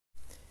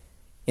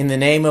In the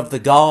name of the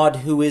God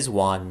who is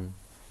one,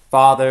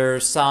 Father,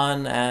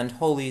 Son, and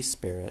Holy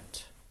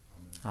Spirit.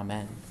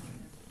 Amen.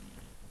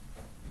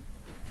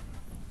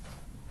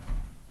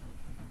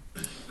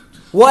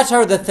 What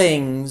are the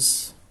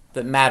things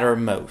that matter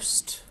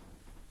most?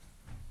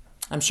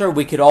 I'm sure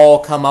we could all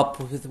come up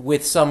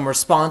with some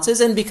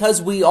responses, and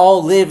because we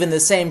all live in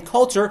the same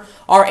culture,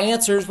 our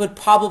answers would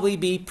probably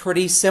be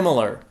pretty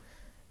similar.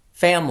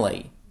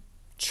 Family,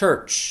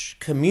 church,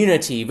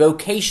 community,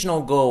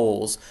 vocational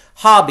goals,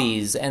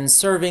 hobbies, and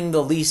serving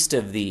the least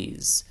of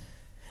these.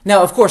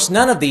 Now, of course,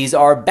 none of these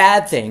are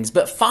bad things,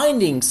 but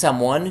finding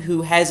someone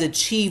who has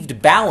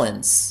achieved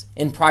balance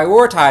in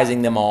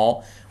prioritizing them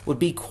all would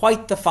be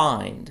quite the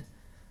find.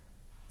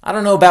 I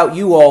don't know about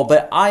you all,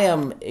 but I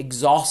am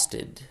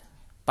exhausted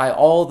by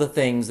all the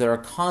things that are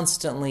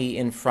constantly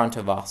in front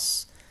of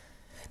us.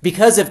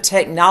 Because of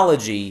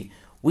technology,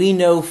 we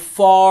know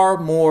far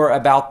more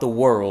about the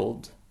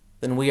world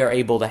than we are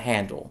able to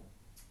handle.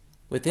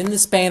 Within the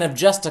span of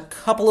just a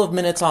couple of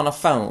minutes on a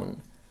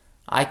phone,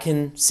 I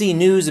can see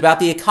news about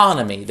the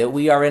economy, that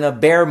we are in a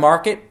bear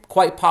market,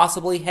 quite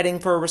possibly heading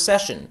for a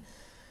recession.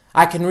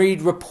 I can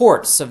read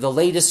reports of the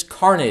latest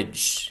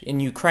carnage in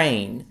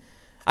Ukraine.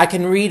 I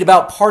can read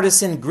about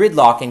partisan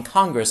gridlock in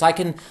Congress. I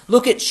can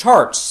look at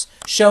charts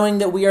showing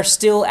that we are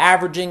still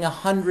averaging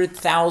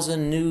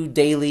 100,000 new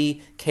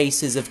daily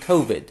cases of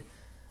COVID.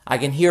 I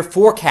can hear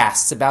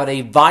forecasts about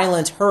a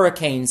violent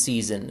hurricane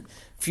season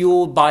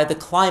fueled by the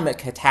climate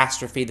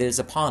catastrophe that is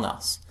upon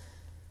us.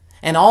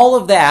 And all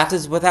of that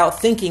is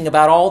without thinking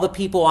about all the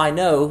people I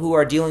know who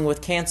are dealing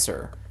with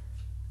cancer,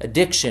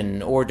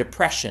 addiction, or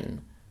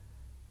depression.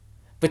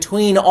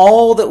 Between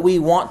all that we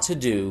want to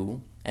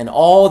do and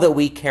all that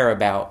we care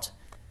about,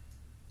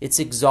 it's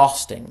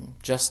exhausting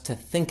just to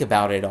think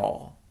about it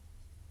all.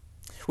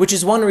 Which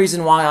is one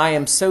reason why I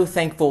am so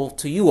thankful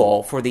to you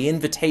all for the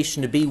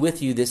invitation to be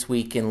with you this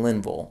week in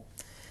Linville.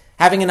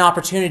 Having an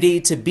opportunity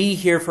to be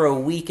here for a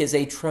week is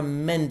a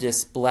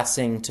tremendous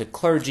blessing to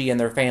clergy and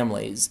their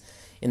families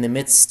in the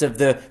midst of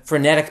the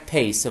frenetic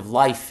pace of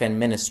life and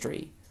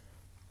ministry.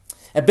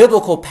 A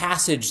biblical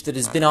passage that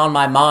has been on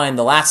my mind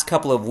the last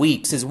couple of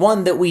weeks is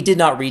one that we did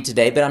not read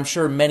today, but I'm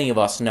sure many of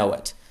us know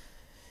it.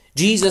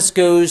 Jesus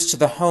goes to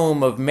the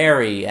home of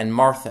Mary and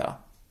Martha.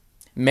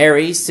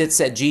 Mary sits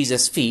at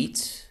Jesus'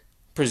 feet,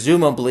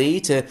 presumably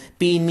to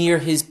be near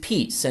his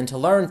peace and to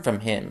learn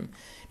from him.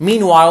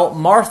 Meanwhile,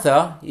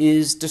 Martha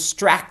is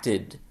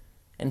distracted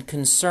and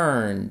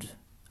concerned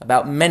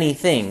about many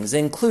things,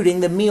 including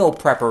the meal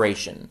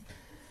preparation.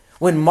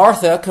 When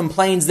Martha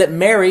complains that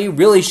Mary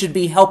really should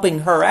be helping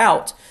her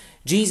out,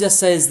 Jesus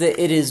says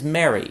that it is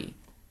Mary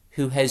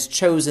who has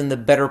chosen the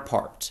better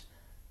part,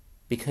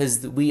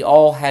 because we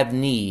all have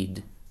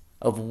need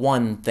of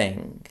one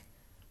thing.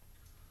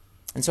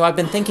 And so I've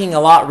been thinking a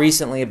lot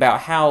recently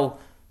about how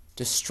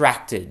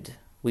distracted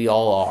we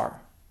all are,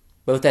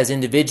 both as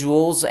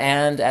individuals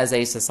and as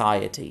a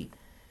society.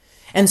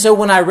 And so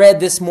when I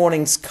read this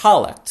morning's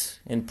collect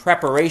in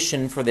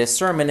preparation for this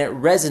sermon, it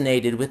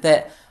resonated with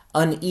that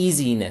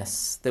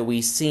uneasiness that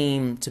we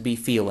seem to be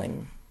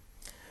feeling.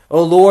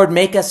 O Lord,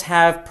 make us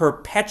have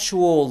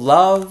perpetual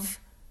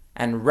love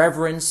and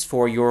reverence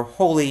for your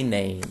holy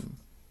name.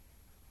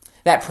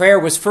 That prayer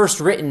was first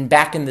written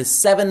back in the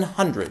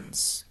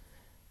 700s.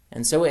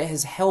 And so it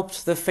has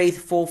helped the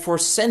faithful for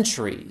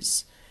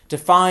centuries to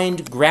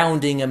find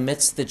grounding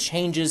amidst the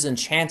changes and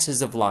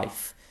chances of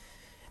life.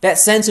 That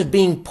sense of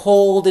being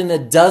pulled in a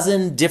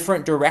dozen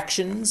different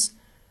directions,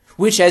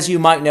 which, as you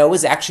might know,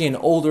 is actually an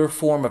older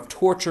form of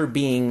torture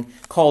being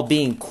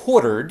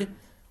quartered,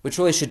 which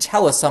really should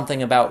tell us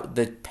something about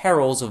the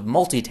perils of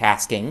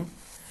multitasking.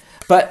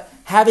 But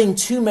having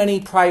too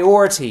many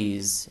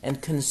priorities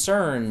and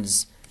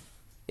concerns,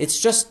 it's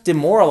just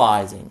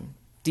demoralizing,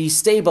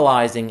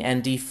 destabilizing,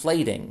 and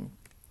deflating.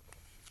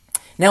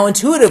 Now,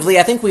 intuitively,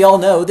 I think we all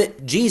know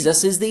that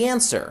Jesus is the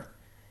answer.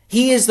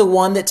 He is the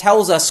one that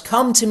tells us,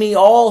 "Come to me,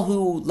 all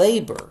who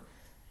labor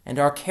and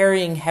are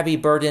carrying heavy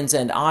burdens,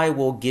 and I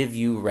will give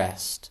you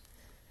rest."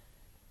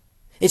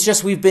 It's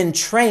just we've been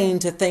trained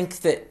to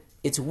think that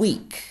it's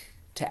weak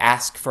to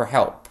ask for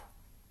help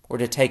or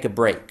to take a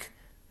break.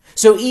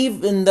 So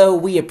even though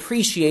we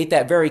appreciate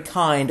that very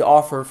kind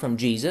offer from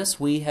Jesus,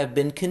 we have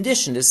been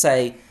conditioned to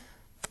say,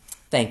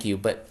 "Thank you,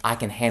 but I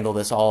can handle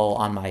this all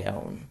on my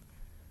own."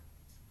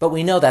 But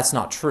we know that's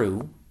not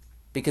true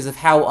because of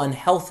how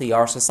unhealthy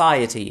our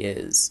society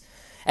is.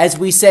 As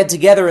we said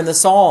together in the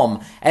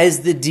psalm, "As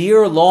the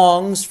deer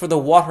longs for the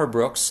water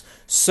brooks,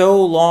 so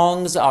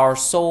longs our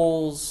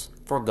souls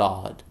for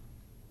God."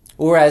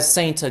 Or as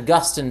St.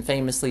 Augustine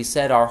famously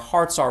said, "Our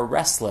hearts are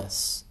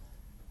restless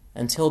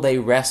until they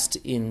rest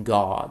in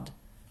God."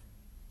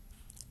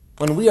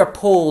 When we are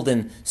pulled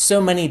in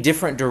so many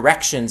different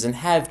directions and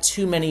have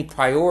too many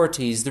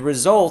priorities, the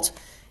result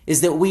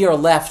is that we are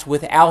left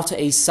without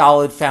a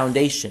solid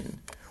foundation.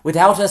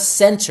 Without a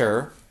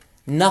center,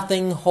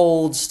 nothing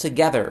holds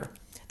together.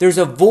 There's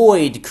a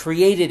void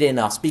created in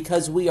us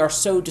because we are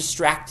so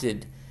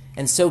distracted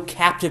and so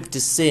captive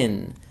to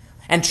sin.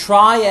 And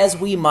try as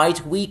we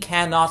might, we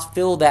cannot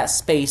fill that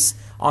space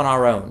on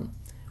our own.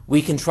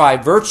 We can try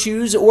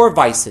virtues or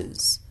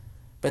vices,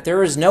 but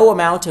there is no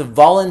amount of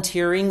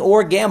volunteering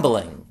or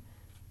gambling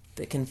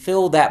that can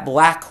fill that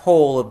black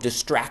hole of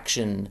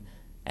distraction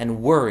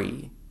and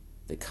worry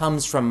that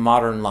comes from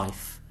modern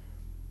life.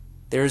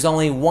 There is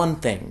only one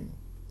thing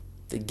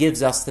that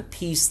gives us the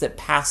peace that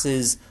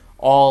passes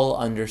all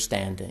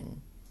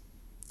understanding.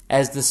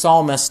 As the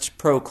psalmist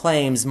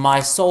proclaims, "My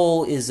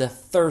soul is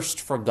athirst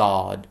for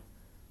God,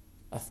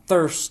 a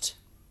thirst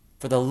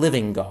for the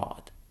living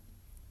God."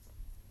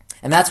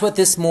 And that's what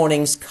this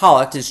morning's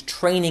collect is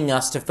training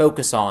us to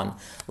focus on: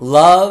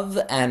 love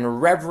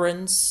and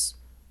reverence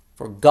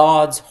for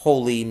God's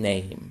holy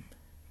name.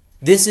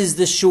 This is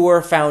the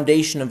sure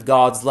foundation of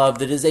God's love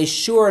that is a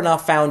sure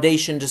enough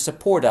foundation to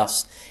support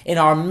us in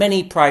our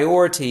many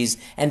priorities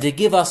and to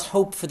give us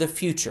hope for the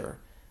future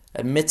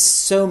amidst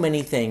so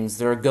many things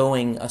that are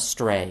going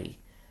astray.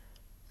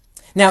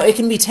 Now, it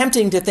can be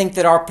tempting to think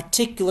that our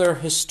particular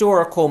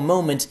historical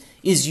moment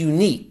is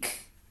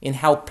unique in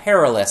how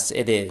perilous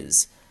it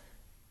is,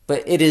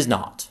 but it is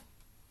not.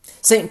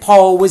 St.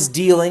 Paul was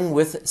dealing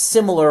with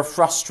similar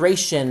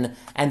frustration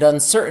and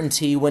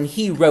uncertainty when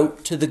he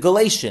wrote to the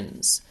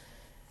Galatians.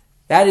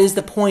 That is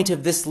the point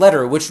of this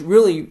letter, which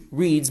really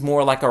reads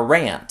more like a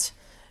rant,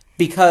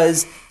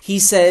 because he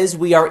says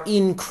we are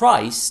in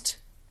Christ,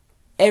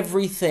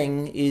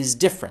 everything is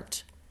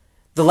different.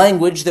 The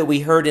language that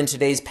we heard in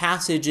today's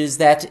passage is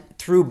that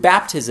through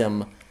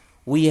baptism,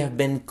 we have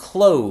been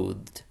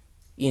clothed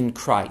in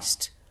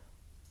Christ.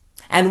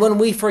 And when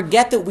we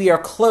forget that we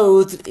are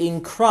clothed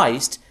in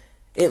Christ,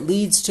 it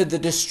leads to the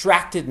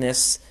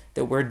distractedness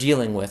that we're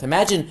dealing with.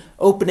 Imagine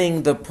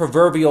opening the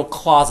proverbial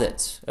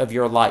closet of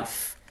your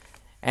life,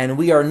 and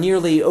we are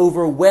nearly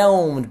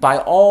overwhelmed by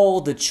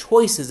all the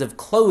choices of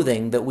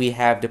clothing that we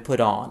have to put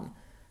on.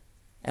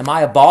 Am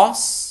I a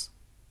boss?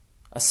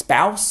 A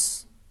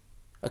spouse?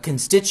 A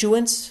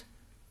constituent?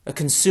 A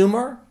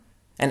consumer?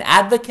 An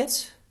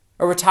advocate?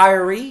 A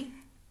retiree?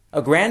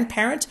 A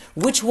grandparent?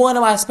 Which one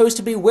am I supposed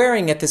to be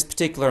wearing at this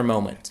particular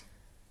moment?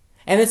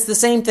 And it's the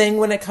same thing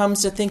when it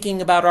comes to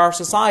thinking about our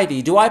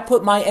society. Do I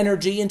put my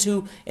energy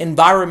into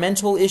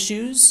environmental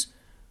issues,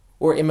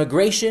 or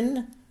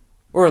immigration,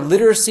 or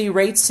literacy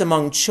rates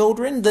among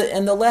children?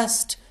 And the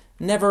list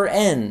never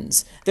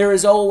ends. There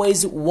is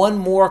always one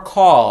more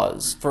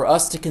cause for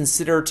us to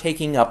consider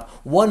taking up,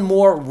 one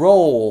more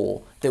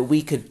role that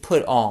we could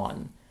put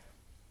on.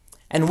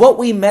 And what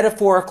we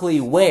metaphorically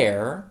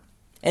wear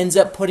ends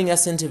up putting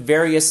us into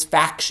various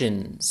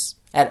factions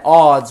at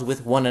odds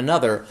with one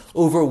another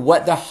over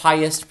what the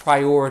highest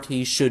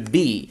priority should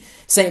be.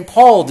 St.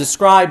 Paul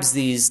describes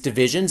these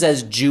divisions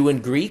as Jew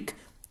and Greek,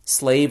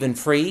 slave and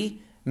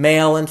free,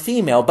 male and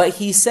female. But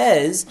he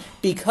says,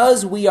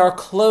 because we are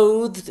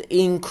clothed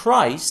in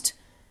Christ,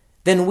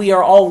 then we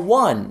are all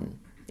one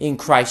in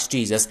Christ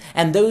Jesus.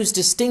 And those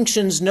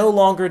distinctions no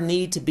longer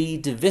need to be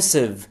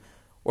divisive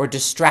or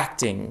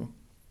distracting.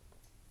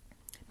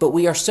 But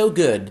we are so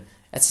good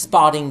at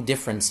spotting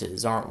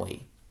differences, aren't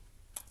we?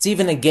 It's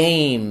even a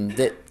game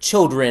that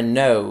children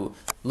know.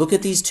 Look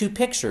at these two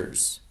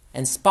pictures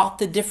and spot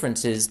the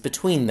differences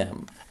between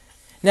them.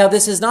 Now,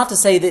 this is not to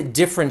say that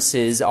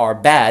differences are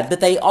bad, but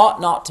they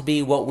ought not to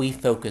be what we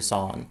focus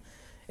on,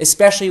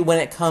 especially when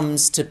it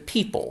comes to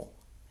people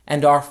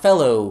and our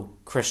fellow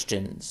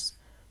Christians.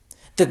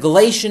 The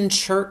Galatian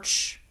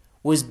church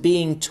was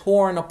being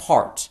torn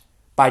apart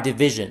by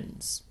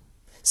divisions.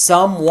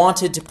 Some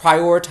wanted to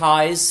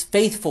prioritize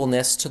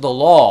faithfulness to the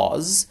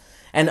laws,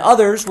 and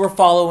others were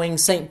following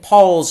St.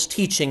 Paul's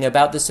teaching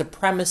about the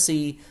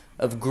supremacy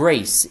of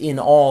grace in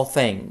all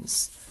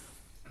things.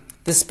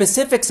 The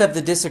specifics of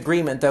the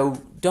disagreement, though,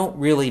 don't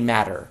really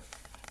matter,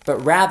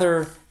 but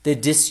rather the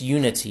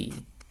disunity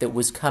that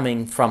was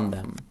coming from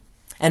them.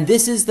 And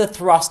this is the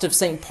thrust of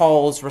St.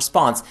 Paul's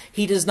response.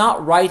 He does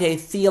not write a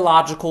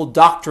theological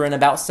doctrine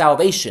about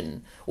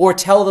salvation or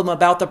tell them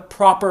about the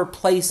proper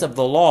place of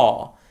the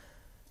law.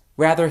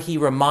 Rather, he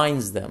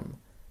reminds them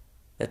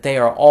that they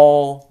are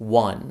all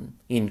one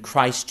in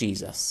Christ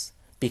Jesus,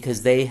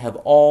 because they have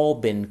all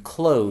been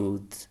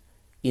clothed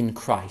in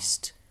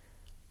Christ.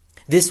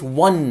 This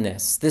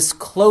oneness, this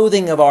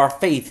clothing of our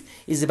faith,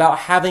 is about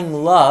having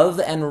love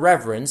and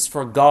reverence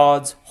for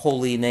God's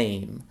holy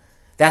name.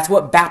 That's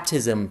what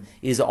baptism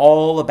is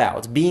all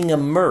about, being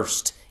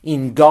immersed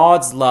in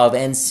God's love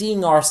and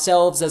seeing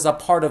ourselves as a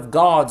part of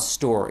God's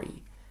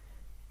story,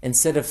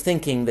 instead of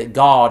thinking that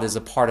God is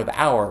a part of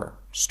our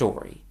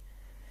story.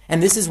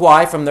 And this is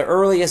why, from the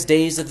earliest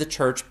days of the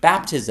church,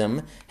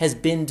 baptism has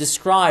been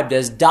described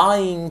as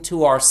dying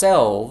to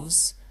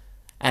ourselves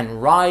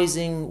and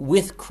rising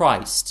with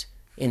Christ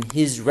in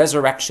his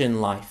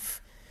resurrection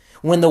life.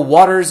 When the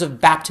waters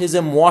of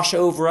baptism wash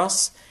over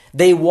us,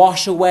 they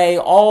wash away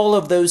all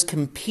of those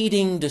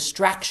competing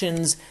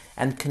distractions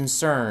and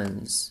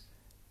concerns,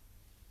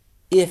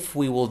 if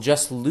we will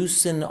just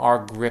loosen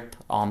our grip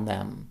on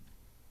them.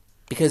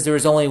 Because there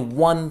is only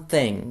one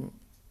thing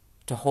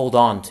to hold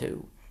on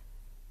to,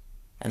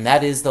 and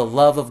that is the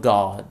love of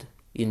God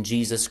in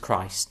Jesus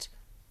Christ.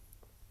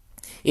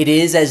 It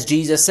is as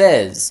Jesus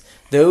says,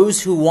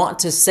 those who want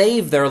to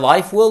save their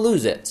life will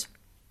lose it,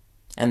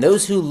 and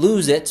those who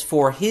lose it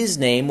for his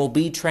name will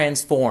be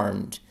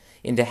transformed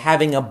into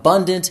having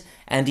abundant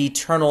and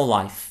eternal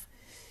life.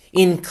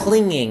 In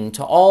clinging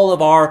to all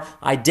of our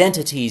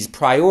identities,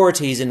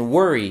 priorities, and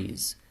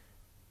worries,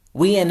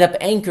 we end up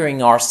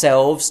anchoring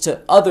ourselves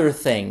to other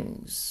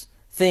things,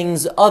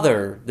 things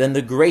other than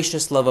the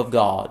gracious love of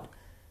God,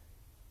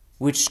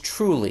 which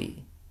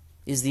truly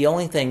is the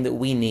only thing that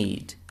we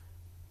need.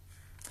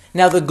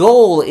 Now, the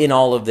goal in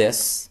all of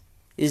this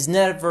is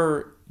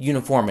never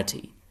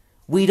uniformity.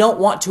 We don't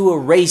want to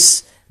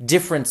erase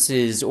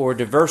differences or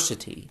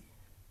diversity,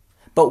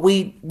 but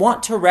we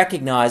want to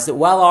recognize that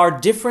while our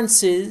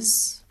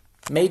differences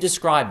may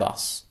describe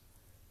us,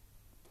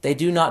 they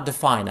do not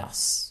define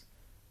us.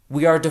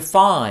 We are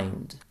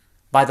defined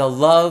by the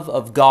love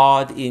of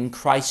God in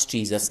Christ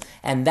Jesus,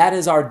 and that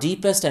is our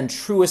deepest and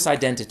truest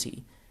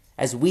identity,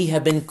 as we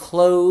have been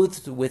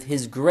clothed with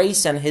his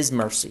grace and his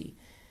mercy.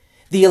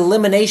 The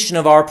elimination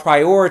of our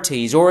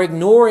priorities or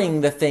ignoring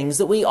the things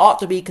that we ought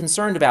to be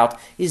concerned about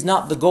is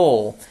not the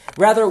goal.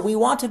 Rather, we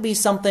want to be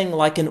something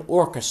like an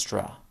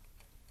orchestra.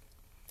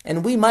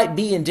 And we might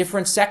be in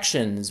different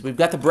sections. We've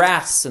got the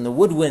brass and the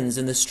woodwinds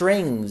and the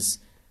strings,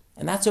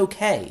 and that's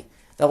okay.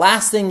 The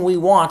last thing we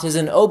want is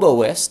an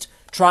oboist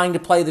trying to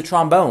play the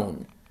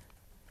trombone.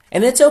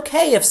 And it's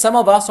okay if some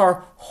of us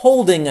are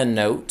holding a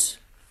note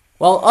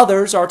while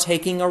others are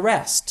taking a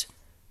rest.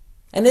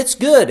 And it's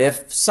good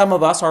if some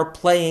of us are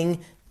playing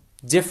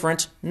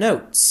different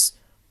notes,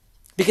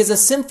 because a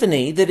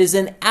symphony that is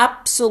in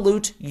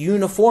absolute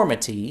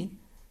uniformity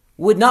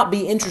would not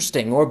be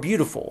interesting or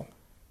beautiful.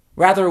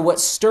 Rather, what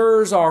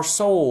stirs our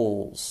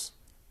souls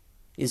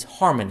is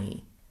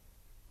harmony.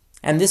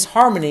 And this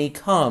harmony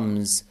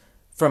comes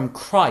from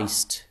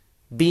Christ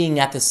being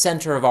at the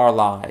center of our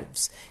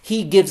lives.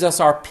 He gives us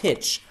our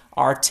pitch,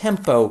 our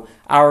tempo,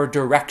 our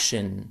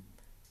direction.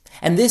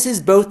 And this is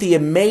both the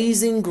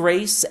amazing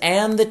grace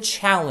and the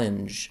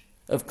challenge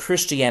of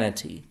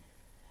Christianity,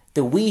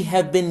 that we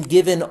have been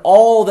given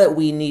all that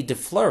we need to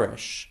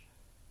flourish,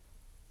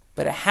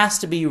 but it has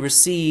to be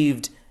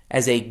received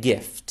as a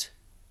gift.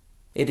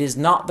 It is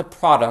not the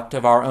product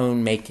of our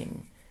own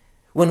making.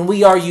 When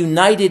we are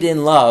united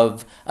in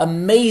love,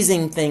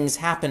 amazing things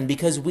happen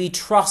because we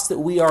trust that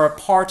we are a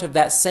part of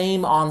that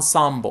same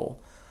ensemble.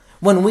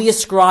 When we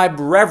ascribe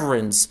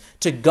reverence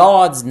to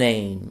God's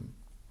name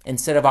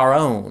instead of our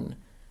own,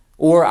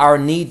 or our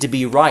need to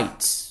be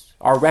right,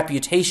 our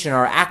reputation,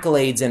 our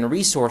accolades and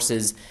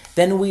resources,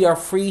 then we are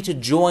free to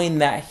join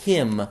that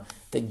hymn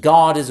that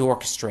God is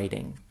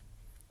orchestrating.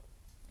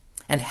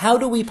 And how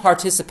do we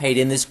participate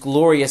in this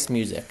glorious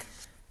music?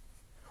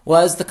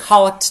 Well, as the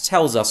collect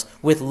tells us,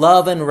 with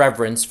love and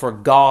reverence for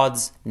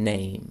God's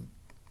name.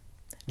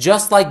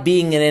 Just like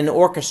being in an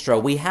orchestra,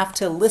 we have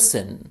to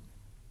listen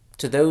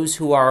to those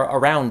who are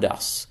around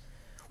us.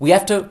 We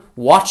have to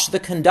watch the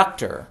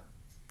conductor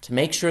to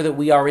make sure that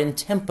we are in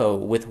tempo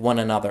with one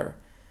another.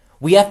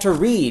 We have to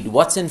read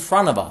what's in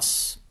front of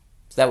us.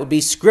 That would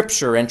be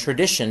scripture and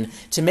tradition,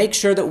 to make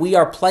sure that we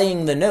are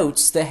playing the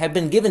notes that have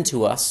been given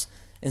to us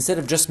instead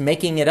of just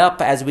making it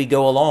up as we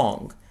go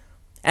along.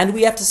 And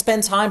we have to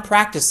spend time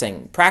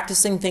practicing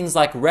things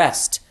like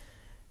rest,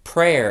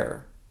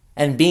 prayer,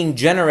 and being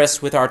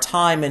generous with our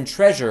time and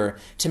treasure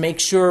to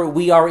make sure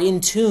we are in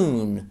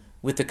tune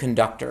with the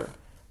conductor.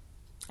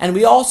 And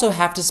we also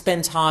have to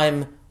spend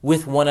time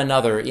with one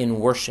another in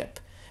worship,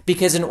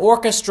 because an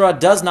orchestra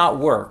does not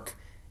work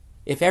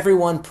if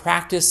everyone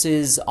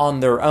practices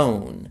on their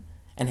own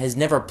and has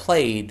never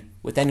played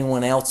with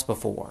anyone else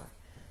before.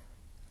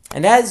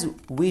 And as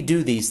we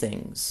do these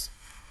things,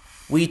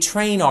 we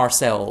train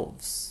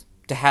ourselves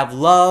to have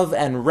love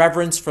and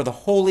reverence for the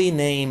holy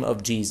name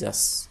of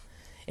Jesus,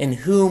 in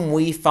whom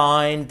we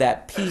find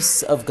that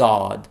peace of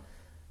God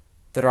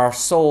that our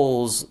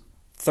souls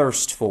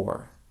thirst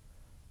for.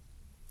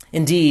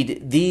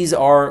 Indeed, these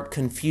are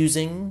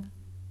confusing,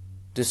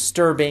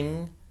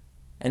 disturbing,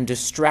 and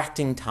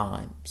distracting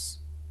times.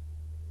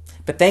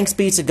 But thanks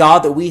be to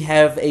God that we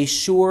have a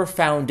sure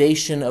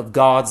foundation of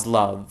God's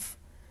love,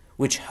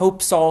 which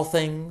hopes all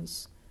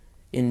things,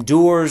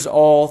 endures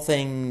all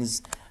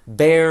things,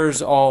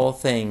 bears all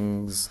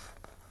things,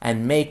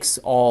 and makes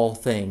all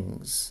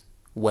things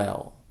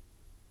well.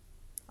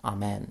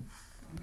 Amen.